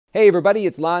Hey everybody,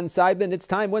 it's Lon Seidman. It's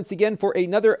time once again for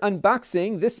another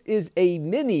unboxing. This is a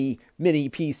mini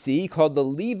PC called the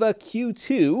Liva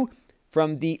Q2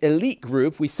 from the Elite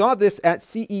Group. We saw this at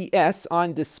CES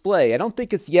on display. I don't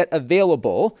think it's yet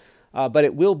available, but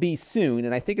it will be soon,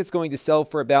 and I think it's going to sell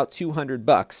for about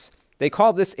 $200. They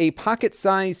call this a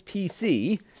pocket-sized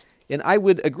PC, and I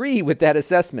would agree with that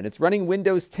assessment. It's running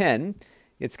Windows 10.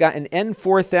 It's got an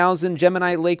N4000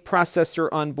 Gemini Lake processor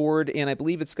on board, and I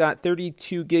believe it's got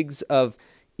 32 gigs of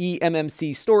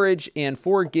eMMC storage and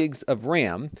 4 gigs of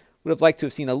RAM. Would have liked to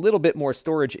have seen a little bit more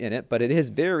storage in it, but it is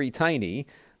very tiny.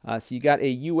 So you got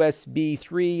a USB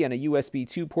 3 and a USB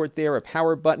 2 port there, a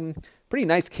power button. Pretty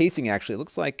nice casing, actually.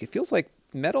 It feels like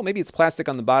metal. Maybe it's plastic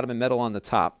on the bottom and metal on the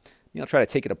top. I'll try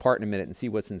to take it apart in a minute and see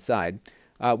what's inside.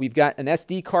 We've got an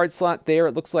SD card slot there.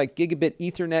 It looks like gigabit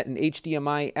Ethernet and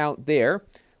HDMI out there.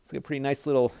 It's got a pretty nice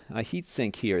little heat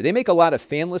sink here. They make a lot of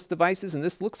fanless devices, and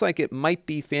this looks like it might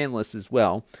be fanless as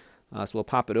well. So we'll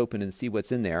pop it open and see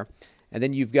what's in there. And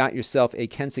then you've got yourself a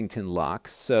Kensington lock.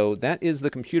 So that is the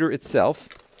computer itself.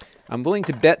 I'm willing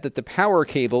to bet that the power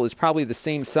cable is probably the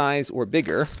same size or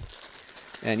bigger.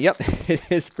 And yep, it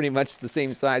is pretty much the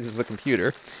same size as the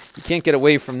computer. You can't get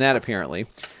away from that apparently.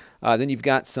 Then you've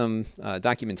got some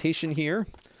documentation here.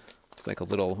 It's like a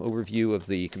little overview of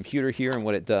the computer here and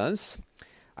what it does.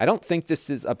 I don't think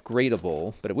this is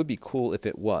upgradable, but it would be cool if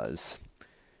it was.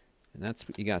 And that's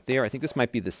what you got there. I think this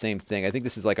might be the same thing. I think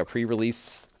this is like a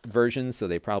pre-release version, so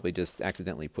they probably just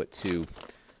accidentally put 2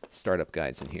 startup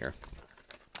guides in here.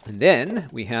 And then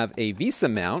we have a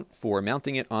VESA mount for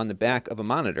mounting it on the back of a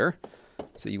monitor.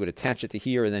 So you would attach it to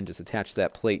here and then just attach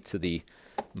that plate to the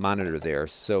monitor there.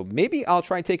 So maybe I'll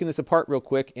try taking this apart real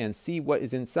quick and see what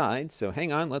is inside. So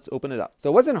hang on, let's open it up. So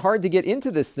it wasn't hard to get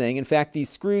into this thing. In fact, these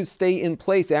screws stay in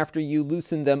place after you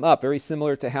loosen them up, very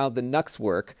similar to how the nuts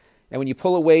work. And when you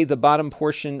pull away the bottom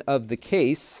portion of the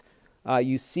case,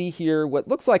 you see here what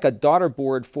looks like a daughter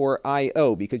board for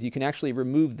I/O, because you can actually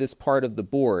remove this part of the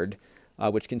board,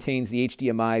 which contains the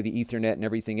HDMI, the Ethernet, and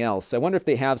everything else. So I wonder if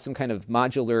they have some kind of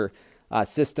modular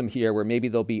system here where maybe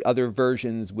there'll be other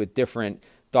versions with different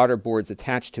daughter boards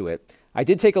attached to it. I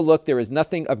did take a look. There is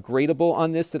nothing upgradable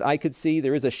on this that I could see.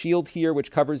 There is a shield here which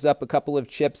covers up a couple of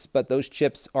chips, but those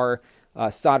chips are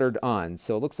soldered on.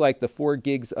 So it looks like the 4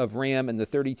 gigs of RAM and the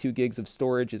 32 gigs of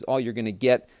storage is all you're going to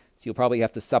get. So you'll probably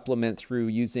have to supplement through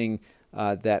using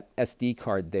that SD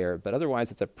card there. But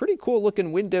otherwise, it's a pretty cool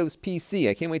looking Windows PC.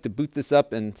 I can't wait to boot this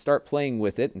up and start playing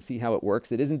with it and see how it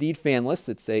works. It is indeed fanless.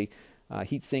 It's a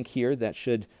heat sink here that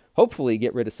should hopefully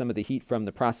get rid of some of the heat from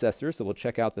the processor. So we'll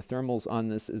check out the thermals on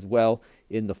this as well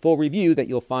in the full review that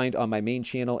you'll find on my main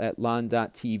channel at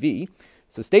lon.tv.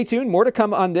 So stay tuned, more to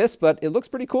come on this, but it looks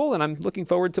pretty cool and I'm looking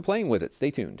forward to playing with it.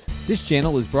 Stay tuned. This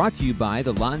channel is brought to you by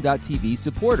the lon.tv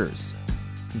supporters,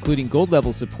 including gold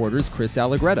level supporters Chris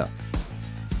Allegretta,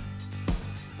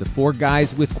 the 4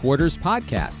 Guys with Quarters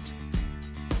podcast,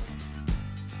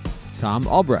 Tom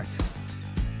Albrecht,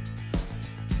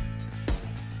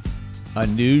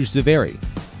 Anuj Zaveri,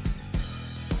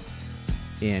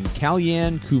 and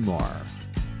Kalyan Kumar.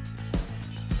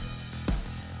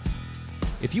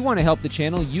 If you want to help the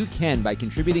channel, you can by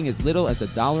contributing as little as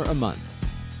 $1 a month.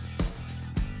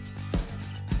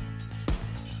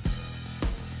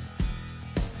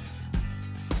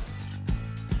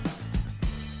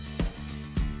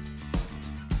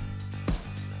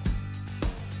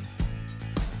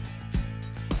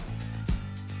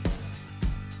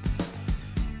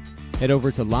 Head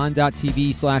over to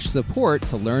lon.tv/support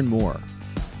to learn more.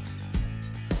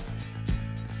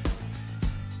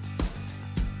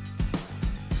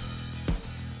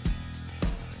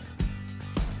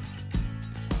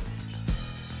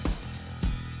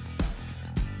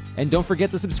 And don't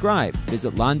forget to subscribe.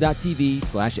 Visit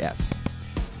lon.tv/s.